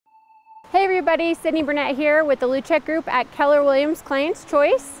Hey everybody, Sydney Burnett here with the Luchek Group at Keller Williams Client's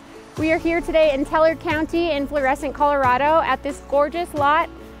Choice. We are here today in Teller County in Florissant, Colorado at this gorgeous lot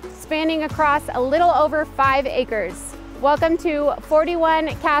spanning across a little over 5 acres. Welcome to 41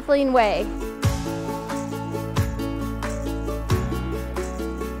 Kathleen Wy.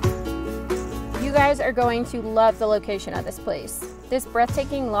 You guys are going to love the location of this place. This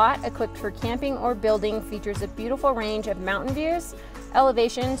breathtaking lot, equipped for camping or building, features a beautiful range of mountain views,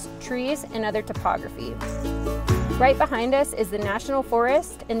 elevations, trees, and other topography. Right behind us is the National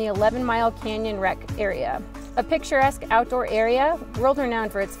Forest in the 11-mile Canyon Rec area, a picturesque outdoor area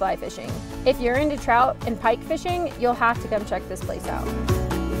world-renowned for its fly fishing. If you're into trout and pike fishing, you'll have to come check this place out.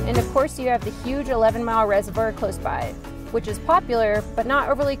 And of course, you have the Huge 11 Mile Reservoir close by, which is popular but not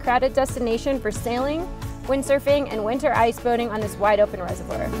overly crowded destination for sailing, windsurfing, and winter ice boating on this wide open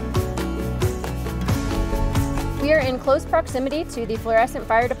reservoir. We are in close proximity to the Florissant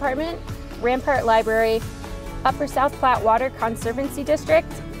Fire Department, Rampart Library, Upper South Platte Water Conservancy District,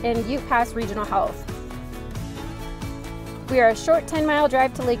 and Ute Pass Regional Health. We are a short 10-mile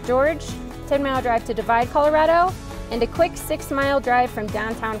drive to Lake George, 10-mile drive to Divide, Colorado, and a quick 6-mile drive from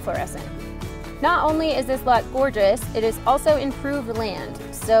downtown Florissant. Not only is this lot gorgeous, it is also improved land.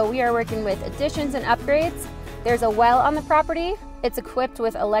 So we are working with additions and upgrades. There's a well on the property. It's equipped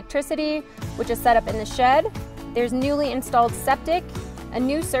with electricity, which is set up in the shed. There's newly installed septic, a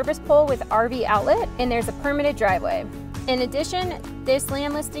new service pole with RV outlet, and there's a permitted driveway. In addition, this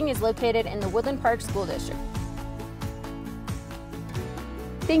land listing is located in the Woodland Park School District.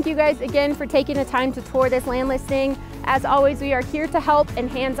 Thank you guys again for taking the time to tour this land listing. As always, we are here to help and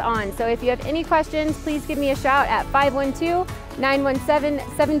hands-on. So if you have any questions, please give me a shout at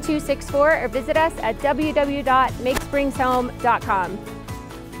 512-917-7264 or visit us at www.makespringshome.com.